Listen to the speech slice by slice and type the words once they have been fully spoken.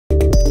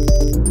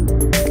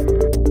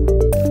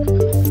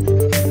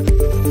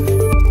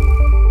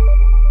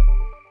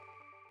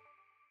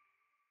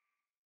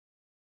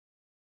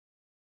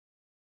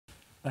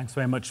Thanks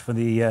very much for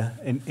the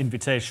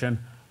invitation.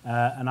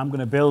 And I'm going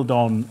to build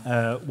on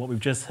what we've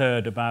just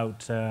heard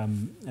about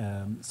some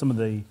of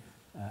the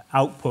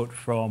output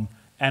from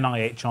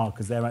NIHR,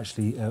 because they're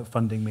actually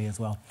funding me as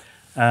well.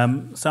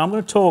 So I'm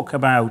going to talk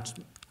about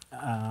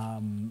a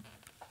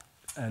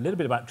little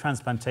bit about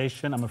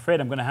transplantation. I'm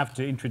afraid I'm going to have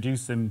to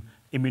introduce some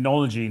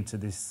immunology into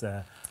this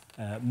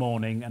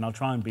morning, and I'll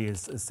try and be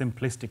as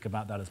simplistic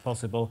about that as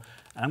possible.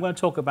 And I'm going to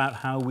talk about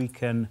how we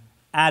can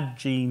add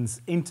genes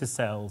into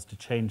cells to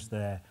change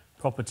their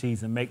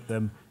properties and make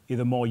them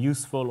either more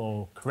useful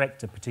or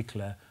correct a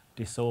particular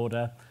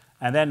disorder.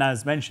 And then,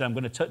 as mentioned, I'm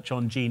going to touch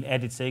on gene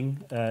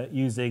editing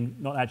using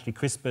not actually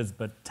CRISPRs,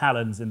 but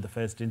TALENs in the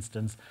first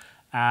instance.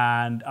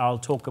 And I'll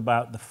talk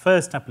about the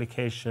first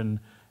application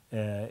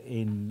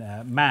in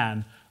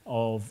man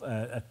of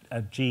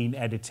a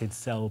gene-edited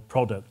cell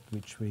product,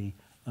 which we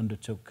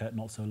undertook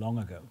not so long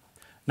ago.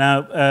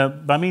 Now,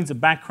 by means of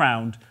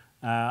background,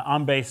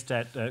 I'm based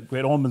at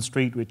Great Ormond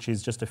Street, which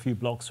is just a few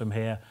blocks from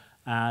here,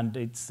 and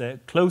it's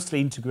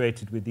closely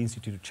integrated with the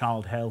Institute of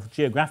Child Health.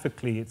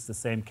 Geographically, it's the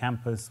same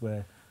campus.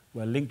 We're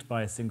linked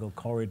by a single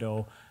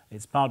corridor.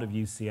 It's part of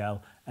UCL,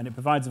 and it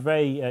provides a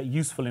very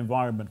useful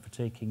environment for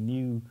taking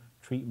new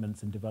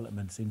treatments and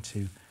developments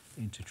into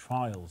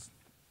trials.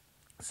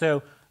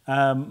 So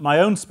my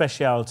own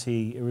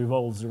specialty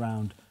revolves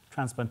around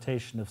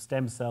transplantation of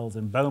stem cells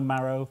and bone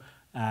marrow,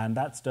 and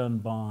that's done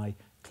by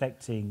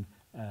collecting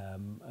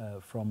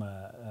from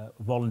a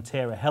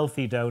volunteer, a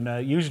healthy donor.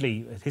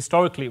 Usually,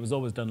 historically, it was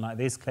always done like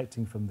this,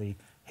 collecting from the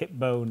hip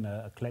bone,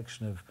 a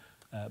collection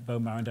of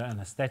bone marrow and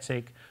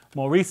anesthetic.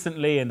 More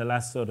recently, in the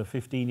last sort of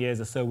 15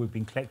 years or so, we've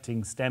been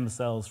collecting stem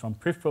cells from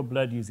peripheral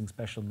blood using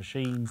special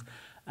machines.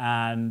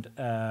 And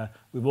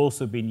we've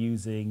also been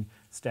using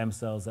stem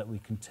cells that we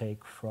can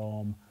take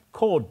from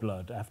cord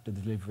blood after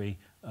delivery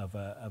of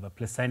a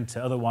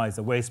placenta, otherwise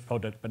a waste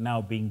product, but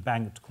now being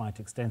banked quite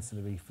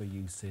extensively for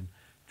use in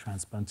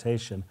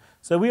transplantation.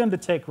 So we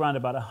undertake around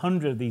about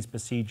 100 of these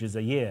procedures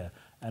a year,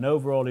 and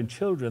overall in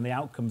children the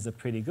outcomes are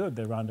pretty good.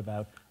 They're around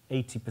about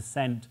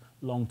 80%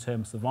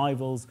 long-term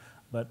survivals,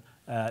 but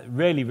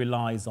really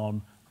relies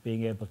on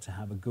being able to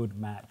have a good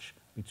match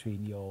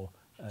between your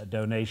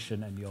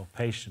donation and your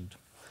patient.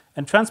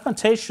 And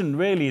transplantation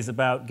really is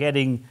about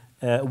getting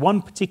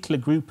one particular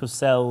group of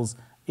cells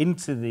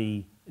into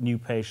the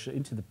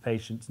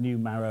patient's new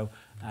marrow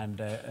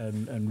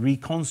and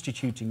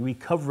reconstituting,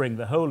 recovering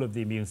the whole of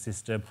the immune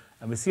system.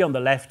 And we see on the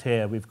left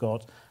here we've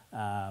got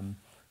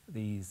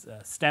these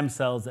stem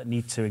cells that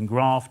need to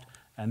engraft,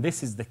 and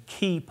this is the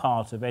key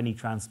part of any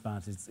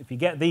transplant. If you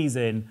get these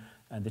in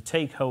and they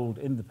take hold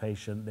in the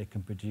patient, they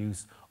can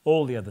produce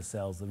all the other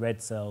cells, the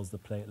red cells, the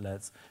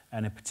platelets,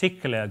 and in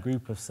particular a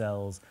group of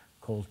cells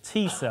called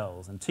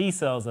T-cells. And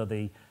T-cells are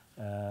the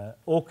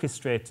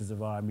orchestrators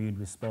of our immune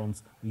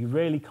response. You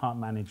really can't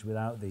manage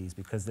without these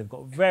because they've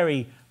got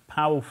very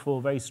powerful,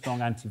 very strong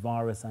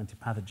antivirus,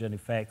 antipathogen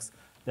effects.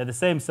 They're the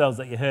same cells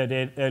that you heard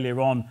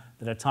earlier on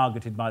that are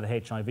targeted by the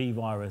HIV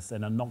virus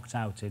and are knocked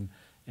out in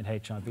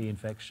HIV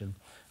infection.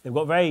 They've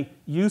got very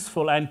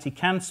useful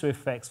anti-cancer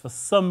effects for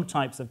some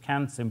types of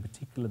cancer, in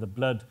particular the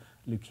blood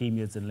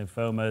leukemias and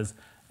lymphomas.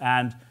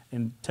 And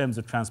in terms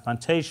of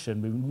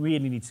transplantation, we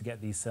really need to get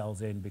these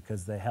cells in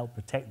because they help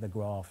protect the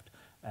graft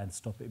and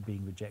stop it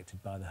being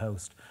rejected by the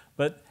host.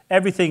 But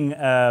everything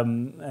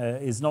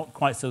is not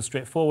quite so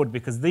straightforward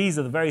because these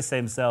are the very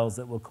same cells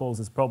that will cause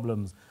us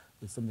problems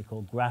with something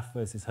called graft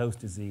versus host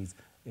disease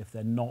if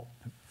they're not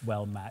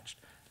well matched.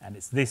 And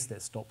it's this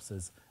that stops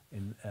us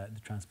in the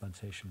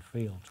transplantation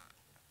field.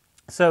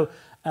 So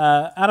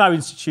at our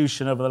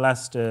institution over the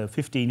last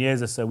 15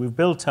 years or so, we've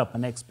built up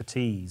an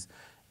expertise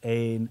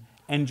in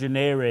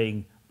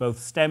engineering both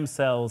stem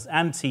cells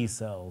and T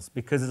cells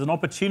because there's an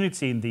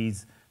opportunity in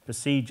these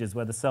procedures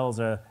where the cells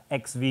are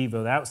ex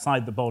vivo, they're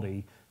outside the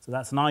body. So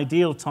that's an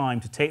ideal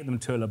time to take them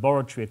to a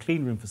laboratory, a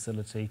clean room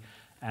facility,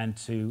 and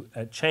to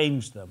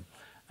change them.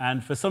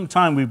 And for some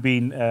time we've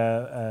been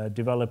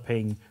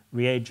developing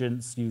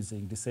reagents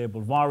using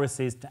disabled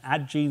viruses to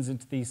add genes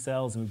into these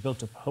cells, and we've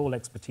built up a whole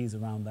expertise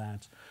around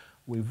that.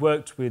 We've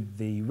worked with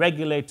the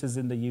regulators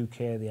in the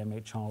UK, the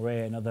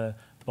MHRA and other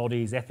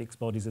bodies, ethics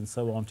bodies and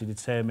so on, to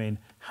determine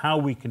how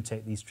we can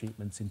take these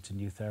treatments into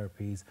new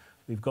therapies.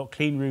 We've got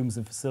clean rooms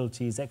and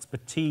facilities,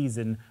 expertise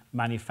in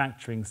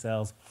manufacturing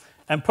cells,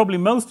 and probably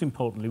most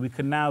importantly, we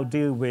can now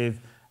deal with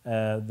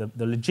the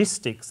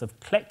logistics of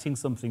collecting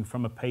something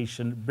from a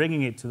patient,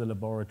 bringing it to the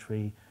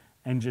laboratory,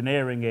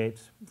 engineering it,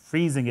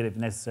 freezing it if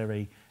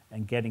necessary,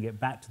 and getting it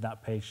back to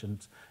that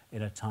patient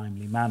in a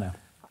timely manner.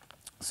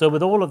 So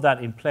with all of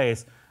that in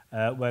place,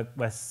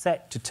 we're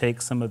set to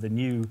take some of the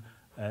new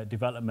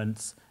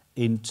developments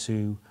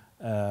into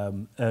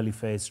early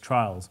phase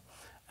trials.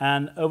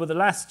 And over the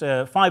last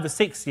 5 or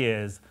 6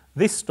 years,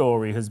 this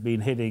story has been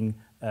hitting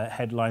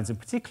headlines, in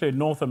particular in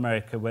North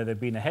America, where they've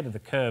been ahead of the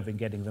curve in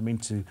getting them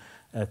into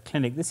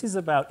clinic. This is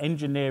about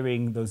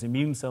engineering those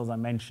immune cells I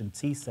mentioned,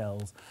 T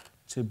cells,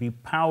 to be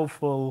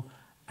powerful,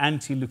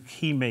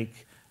 anti-leukemic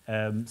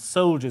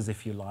soldiers,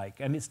 if you like.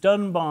 And it's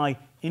done by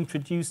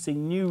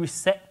introducing new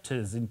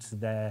receptors into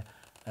their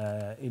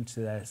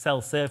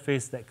cell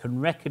surface that can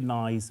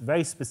recognize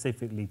very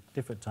specifically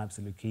different types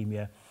of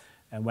leukemia.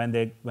 And when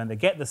they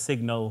get the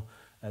signal,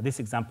 this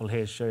example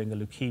here is showing a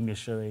leukemia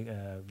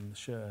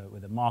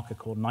with a marker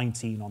called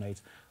 19 on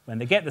it. When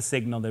they get the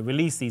signal, they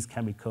release these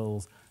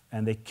chemicals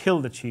and they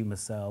kill the tumor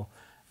cell.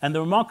 And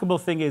the remarkable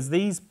thing is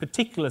these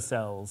particular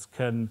cells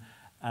can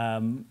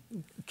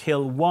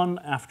kill one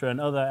after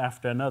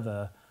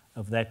another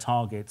of their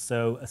targets.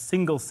 So a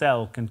single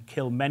cell can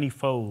kill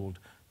many-fold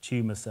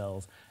tumor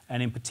cells.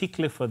 And in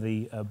particular for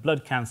the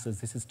blood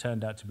cancers, this has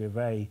turned out to be a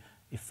very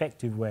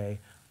effective way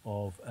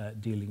of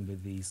dealing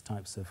with these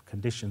types of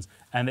conditions.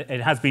 And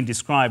it has been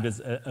described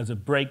as a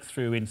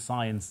breakthrough in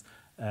science.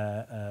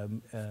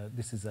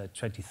 This is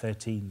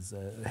 2013's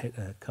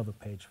cover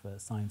page for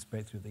Science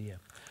Breakthrough of the Year.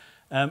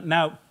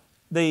 Now,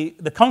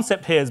 the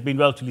concept here has been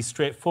relatively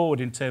straightforward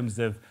in terms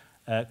of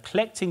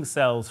collecting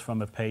cells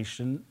from a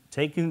patient,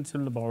 taking them to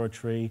the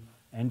laboratory,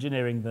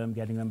 engineering them,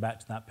 getting them back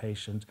to that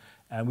patient.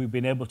 And we've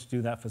been able to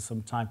do that for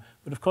some time.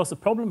 But of course, the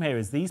problem here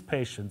is these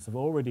patients have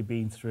already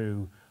been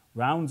through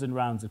rounds and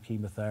rounds of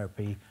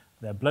chemotherapy.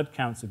 Their blood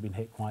counts have been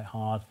hit quite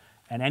hard.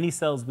 And any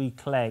cells we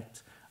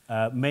collect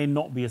may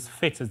not be as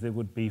fit as they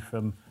would be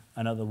from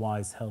an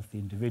otherwise healthy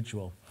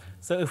individual.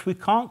 So if we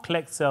can't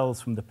collect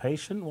cells from the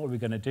patient, what are we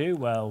going to do?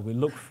 Well, we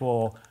look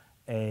for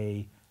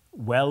a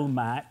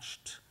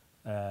well-matched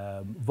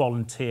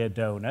volunteer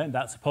donor.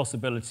 That's a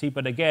possibility.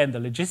 But again, the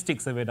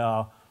logistics of it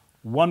are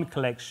one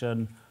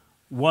collection,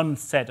 one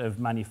set of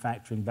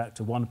manufacturing back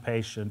to one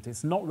patient.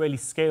 It's not really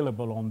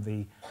scalable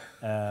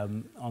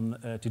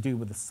to do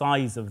with the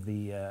size of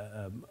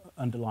the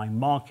underlying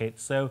market.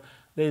 So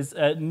there's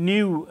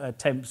new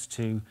attempts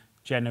to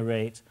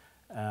generate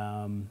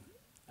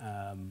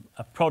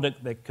a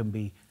product that can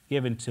be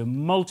given to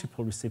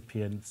multiple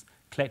recipients,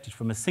 collected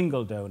from a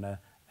single donor,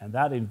 and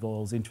that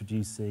involves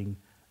introducing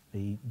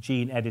the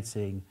gene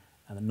editing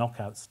and the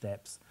knockout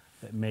steps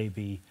that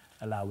maybe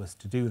allow us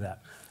to do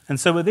that. And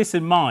so with this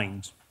in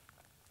mind,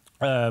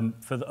 for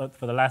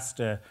the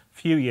last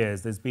few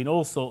years, there's been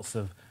all sorts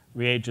of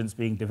reagents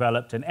being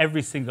developed, and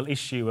every single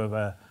issue of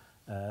a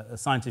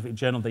scientific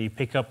journal that you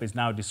pick up is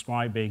now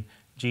describing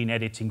gene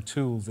editing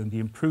tools, and the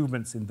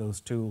improvements in those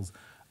tools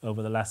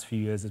over the last few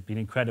years has been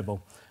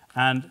incredible.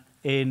 And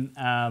in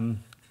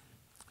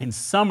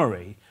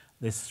summary,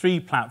 there's three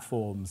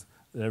platforms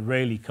that have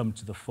really come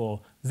to the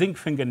fore. Zinc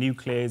finger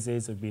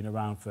nucleases have been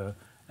around for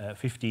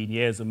 15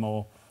 years or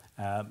more.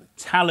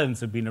 TALENs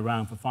have been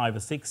around for 5 or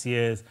 6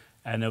 years.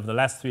 And over the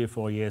last 3 or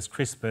 4 years,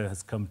 CRISPR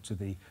has come to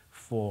the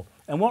fore.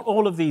 And what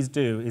all of these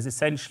do is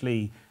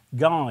essentially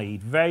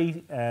guide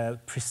very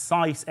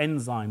precise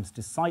enzymes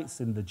to sites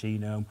in the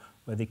genome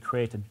where they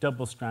create a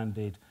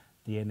double-stranded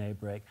DNA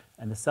break.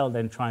 And the cell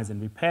then tries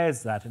and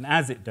repairs that. And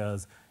as it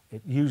does,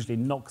 it usually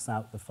knocks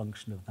out the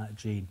function of that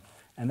gene.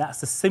 And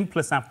that's the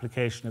simplest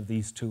application of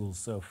these tools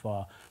so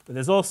far. But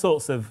there's all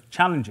sorts of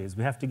challenges.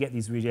 We have to get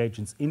these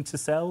reagents into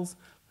cells.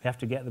 We have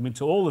to get them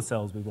into all the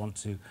cells we want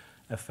to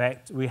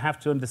affect. We have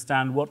to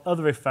understand what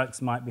other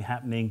effects might be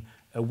happening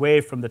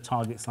away from the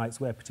target sites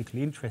we're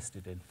particularly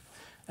interested in.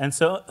 And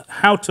so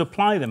how to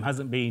apply them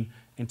hasn't been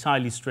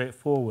entirely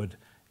straightforward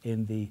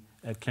in the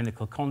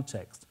clinical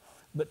context.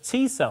 But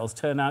T cells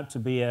turn out to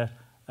be a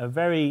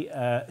very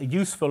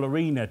useful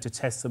arena to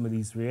test some of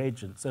these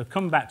reagents. So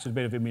come back to a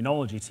bit of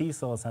immunology. T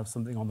cells have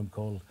something on them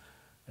called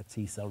a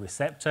T cell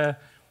receptor.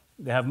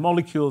 They have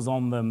molecules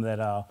on them that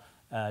are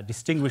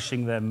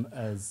distinguishing them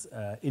as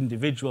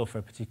individual for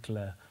a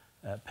particular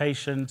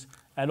patient,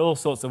 and all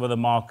sorts of other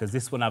markers.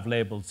 This one I've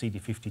labeled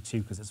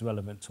CD52 because it's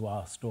relevant to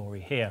our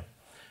story here.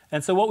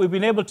 And so what we've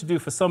been able to do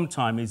for some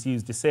time is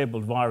use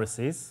disabled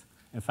viruses.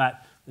 In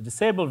fact, the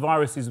disabled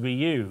viruses we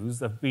use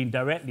have been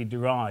directly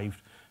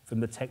derived from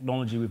the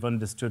technology we've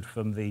understood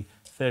from the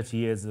 30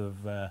 years of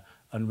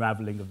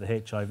unraveling of the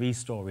HIV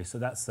story. So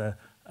that's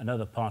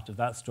another part of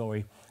that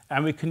story.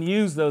 And we can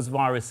use those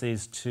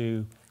viruses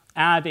to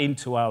add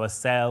into our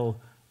cell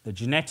the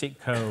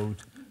genetic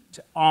code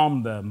to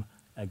arm them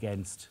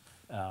against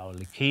our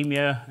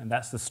leukemia. And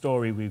that's the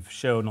story we've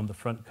shown on the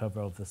front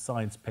cover of the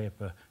science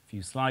paper a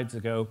few slides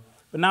ago.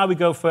 But now we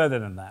go further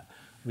than that.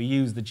 We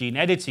use the gene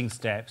editing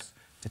steps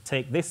to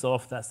take this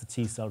off, that's the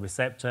T cell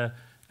receptor,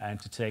 and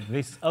to take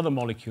this other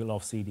molecule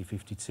off,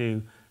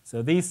 CD52.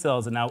 So these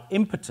cells are now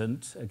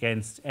impotent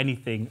against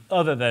anything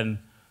other than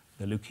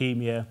the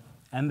leukemia,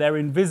 and they're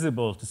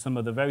invisible to some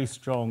of the very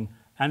strong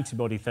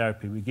antibody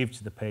therapy we give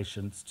to the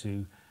patients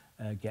to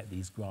get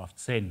these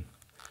grafts in.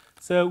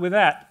 So with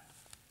that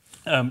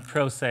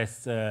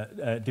process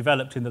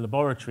developed in the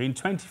laboratory, in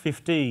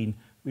 2015,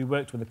 we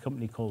worked with a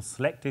company called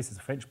Selectis, it's a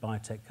French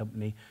biotech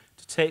company,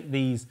 to take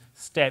these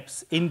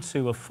steps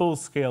into a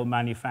full-scale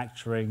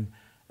manufacturing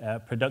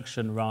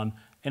production run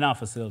in our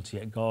facility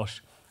at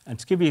Gosh. And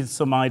to give you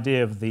some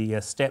idea of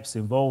the steps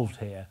involved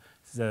here,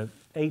 this is an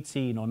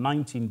 18 or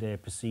 19-day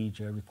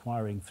procedure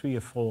requiring 3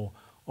 or 4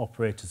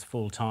 operators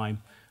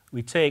full-time.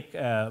 We take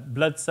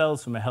blood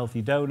cells from a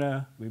healthy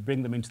donor, we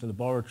bring them into the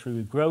laboratory,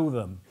 we grow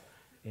them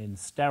in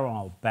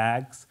sterile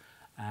bags,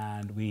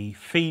 and we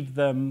feed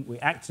them, we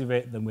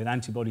activate them with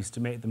antibodies to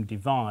make them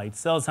divide.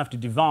 Cells have to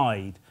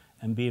divide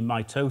and be in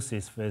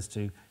mitosis for us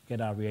to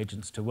get our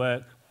reagents to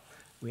work.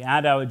 We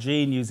add our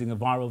gene using a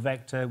viral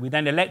vector. We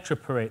then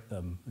electroporate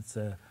them. It's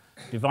a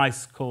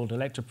device called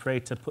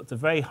electroporator, puts a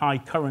very high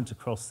current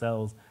across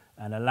cells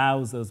and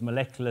allows those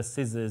molecular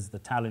scissors, the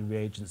TALEN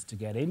reagents, to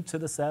get into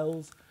the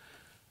cells.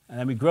 And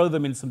then we grow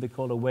them in something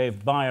called a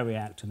wave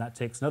bioreactor, and that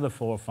takes another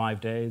 4 or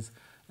 5 days.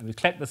 And we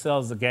collect the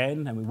cells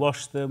again, and we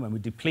wash them, and we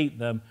deplete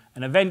them.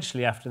 And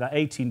eventually, after that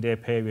 18-day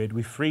period,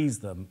 we freeze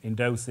them in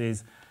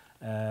doses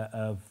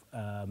of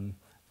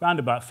around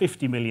about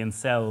 50 million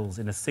cells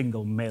in a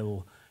single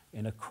mill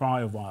in a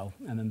cryo-vial.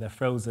 And then they're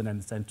frozen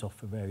and sent off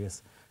for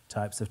various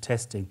types of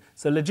testing.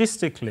 So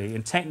logistically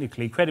and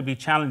technically, incredibly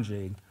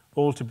challenging,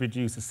 all to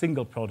produce a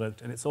single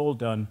product. And it's all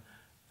done,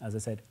 as I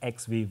said,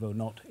 ex vivo,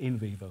 not in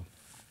vivo.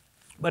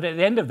 But at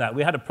the end of that,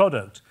 we had a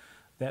product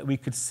that we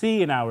could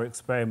see in our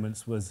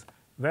experiments was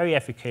very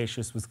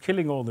efficacious, was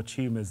killing all the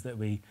tumors that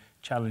we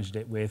challenged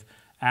it with.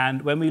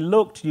 And when we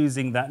looked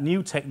using that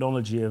new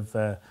technology of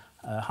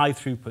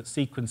high-throughput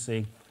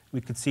sequencing,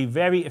 we could see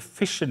very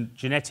efficient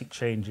genetic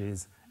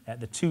changes at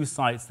the 2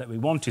 sites that we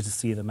wanted to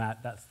see them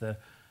at. That's the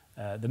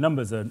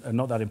numbers are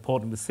not that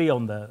important. We see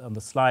on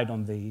the slide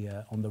on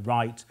the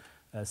right,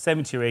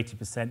 70 or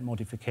 80%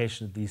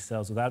 modification of these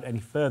cells without any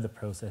further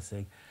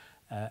processing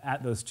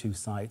at those 2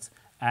 sites.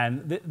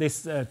 And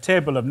this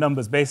table of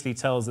numbers basically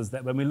tells us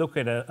that when we look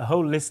at a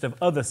whole list of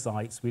other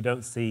sites, we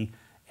don't see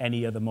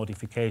any other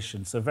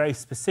modifications. So very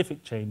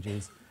specific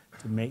changes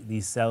to make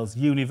these cells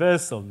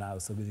universal now,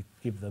 so we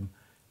give them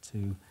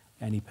to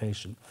any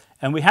patient.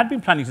 And we had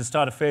been planning to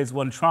start a phase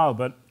 1 trial,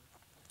 but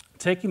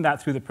taking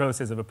that through the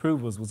process of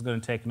approvals was going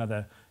to take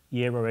another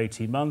year or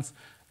 18 months.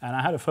 And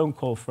I had a phone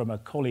call from a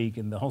colleague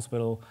in the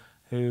hospital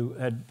who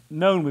had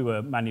known we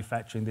were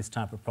manufacturing this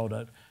type of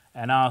product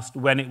and asked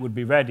when it would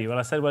be ready. Well,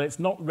 I said, well, it's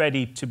not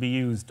ready to be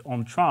used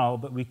on trial,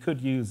 but we could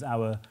use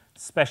our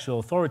special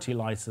authority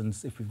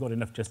license if we've got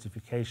enough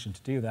justification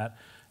to do that.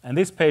 And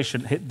this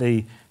patient hit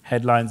the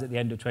headlines at the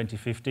end of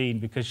 2015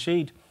 because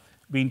she'd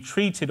been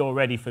treated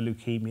already for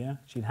leukemia.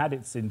 She'd had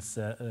it since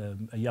a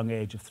young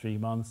age of 3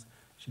 months.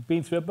 She'd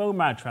been through a bone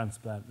marrow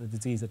transplant. The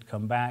disease had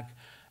come back.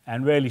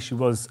 And really, she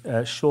was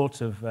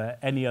short of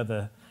any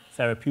other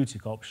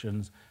therapeutic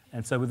options.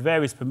 And so with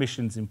various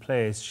permissions in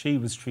place, she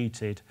was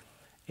treated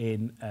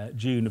in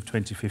June of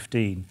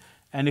 2015.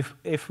 And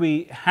if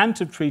we hadn't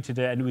have treated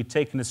her and we'd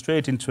taken her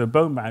straight into a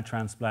bone marrow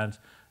transplant,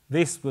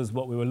 this was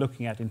what we were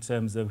looking at in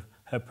terms of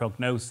her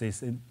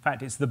prognosis. In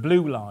fact, it's the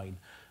blue line,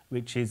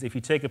 which is if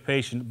you take a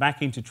patient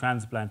back into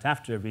transplant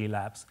after a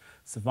relapse,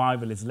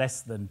 survival is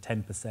less than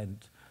 10%.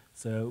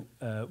 So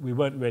we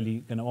weren't really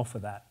going to offer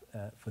that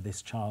for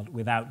this child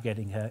without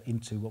getting her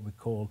into what we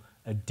call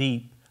a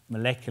deep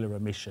molecular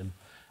remission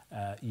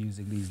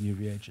using these new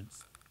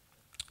reagents.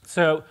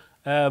 So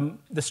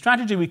the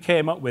strategy we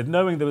came up with,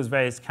 knowing there was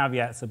various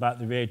caveats about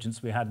the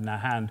reagents we had in our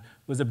hand,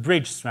 was a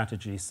bridge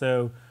strategy.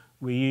 So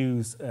we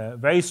use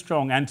very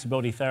strong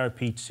antibody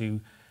therapy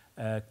to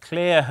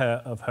clear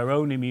her of her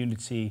own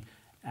immunity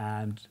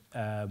and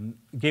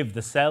give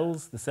the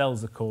cells. The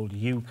cells are called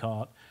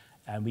UCART,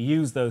 and we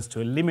use those to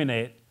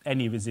eliminate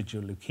any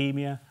residual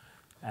leukemia.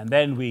 And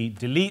then we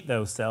delete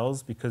those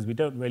cells because we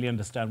don't really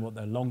understand what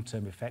their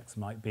long-term effects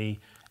might be.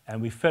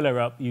 And we fill her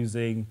up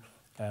using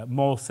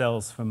more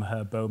cells from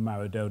her bone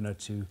marrow donor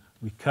to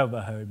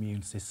recover her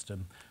immune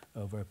system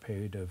over a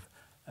period of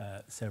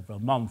several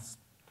months.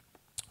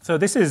 So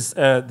this is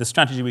the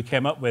strategy we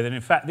came up with, and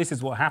in fact, this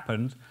is what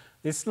happened.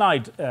 This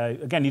slide,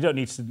 again, you don't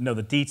need to know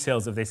the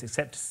details of this,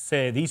 except to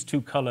say these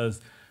 2 colors,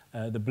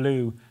 the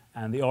blue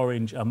and the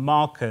orange, are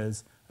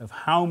markers of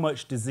how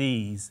much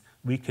disease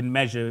we can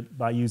measure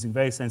by using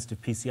very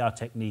sensitive PCR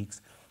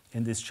techniques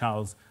in this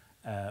child's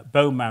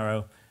bone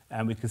marrow.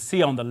 And we can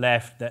see on the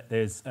left that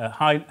there's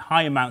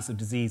high amounts of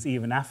disease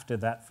even after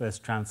that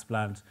first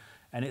transplant.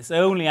 And it's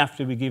only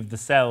after we give the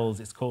cells,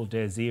 it's called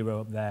day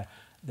 0 up there,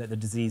 that the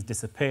disease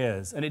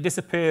disappears. And it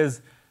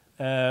disappears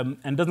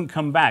and doesn't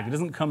come back. It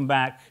doesn't come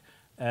back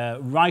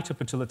right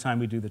up until the time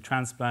we do the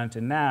transplant.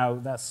 And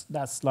now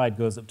that slide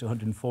goes up to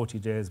 140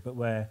 days, but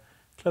we're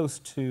close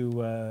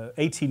to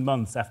 18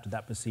 months after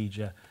that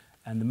procedure,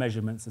 and the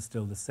measurements are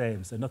still the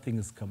same. So nothing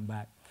has come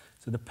back.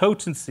 So the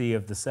potency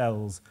of the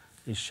cells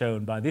is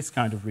shown by this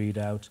kind of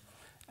readout,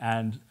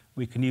 and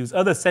we can use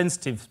other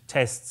sensitive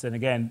tests, and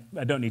again,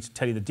 I don't need to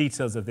tell you the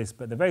details of this,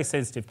 but they're very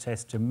sensitive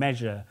tests to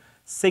measure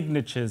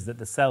signatures that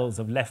the cells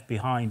have left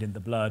behind in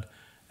the blood,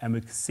 and we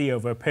can see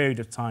over a period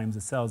of time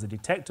the cells are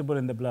detectable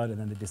in the blood and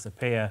then they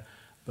disappear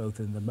both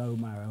in the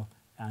bone marrow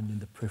and in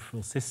the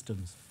peripheral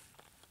systems.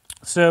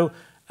 So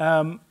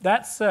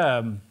that's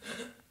an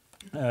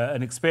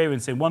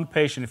experience in one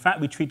patient. In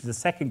fact, we treated the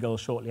second girl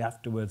shortly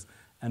afterwards,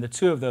 and the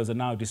 2 of those are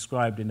now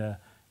described in a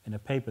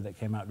paper that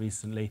came out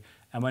recently.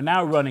 And we're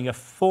now running a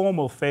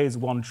formal phase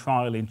 1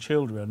 trial in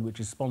children, which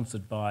is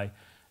sponsored by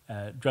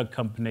a drug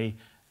company.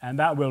 And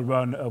that will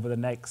run over the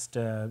next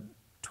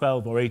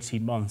 12 or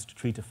 18 months to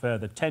treat a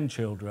further 10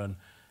 children.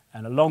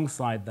 And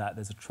alongside that,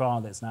 there's a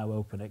trial that's now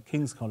open at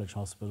King's College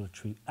Hospital to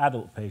treat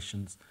adult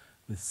patients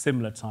with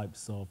similar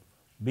types of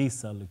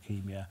B-cell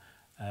leukemia.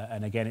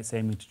 And again, it's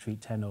aiming to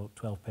treat 10 or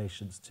 12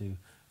 patients to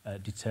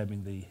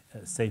determine the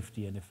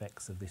safety and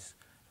effects of this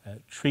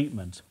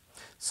treatment.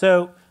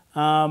 So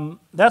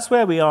that's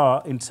where we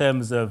are in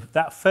terms of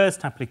that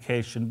first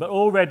application, but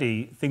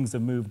already things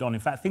have moved on. In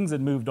fact, things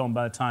had moved on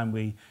by the time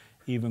we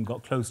even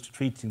got close to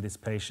treating this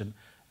patient.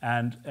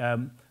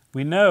 And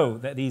we know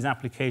that these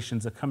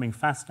applications are coming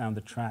fast down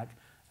the track,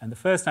 and the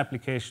first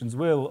applications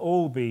will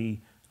all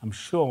be, I'm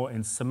sure,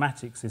 in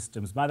somatic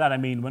systems. By that I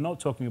mean we're not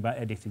talking about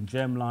editing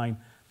germline.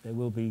 There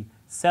will be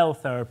cell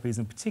therapies,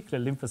 in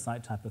particular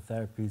lymphocyte type of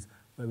therapies,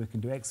 where we can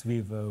do ex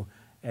vivo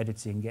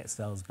editing, get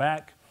cells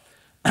back.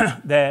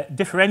 They're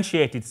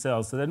differentiated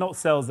cells, so they're not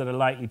cells that are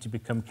likely to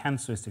become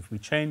cancerous if we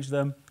change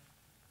them.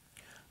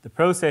 The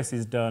process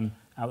is done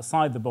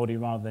outside the body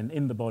rather than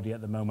in the body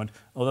at the moment,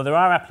 although there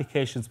are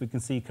applications we can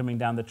see coming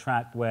down the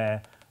track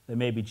where there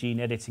may be gene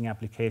editing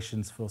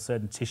applications for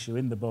certain tissue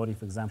in the body,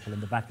 for example, in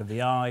the back of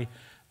the eye,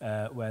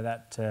 where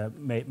that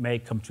may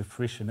come to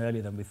fruition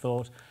earlier than we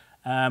thought.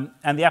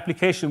 And the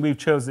application we've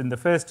chosen in the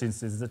first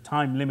instance is a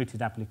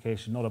time-limited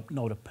application,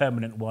 not a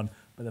permanent one,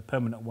 but the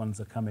permanent ones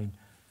are coming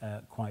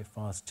quite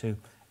fast too.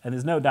 And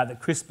there's no doubt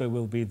that CRISPR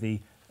will be the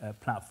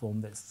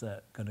platform that's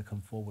going to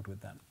come forward with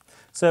that.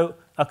 So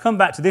I'll come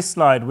back to this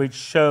slide, which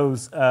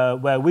shows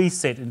where we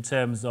sit in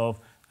terms of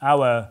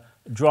our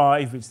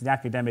drive, which is the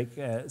academic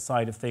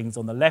side of things.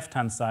 On the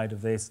left-hand side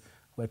of this,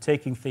 we're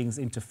taking things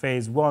into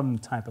phase 1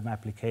 type of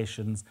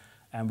applications,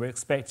 and we're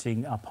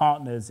expecting our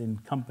partners in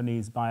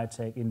companies,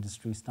 biotech,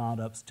 industry,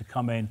 startups to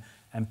come in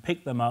and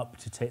pick them up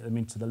to take them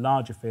into the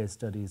larger phase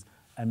studies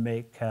and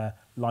make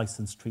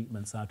licensed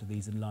treatments out of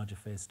these in larger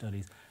phase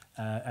studies.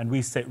 And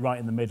we sit right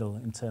in the middle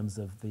in terms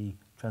of the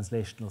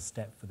translational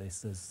step for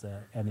this as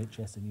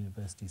NHS and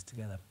universities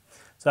together.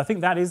 So I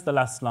think that is the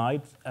last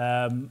slide.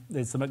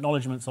 There's some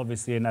acknowledgements,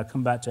 obviously, and I'll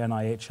come back to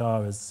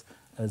NIHR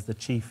as the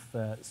chief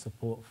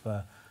support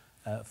for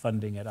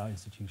funding at our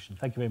institution.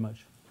 Thank you very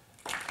much.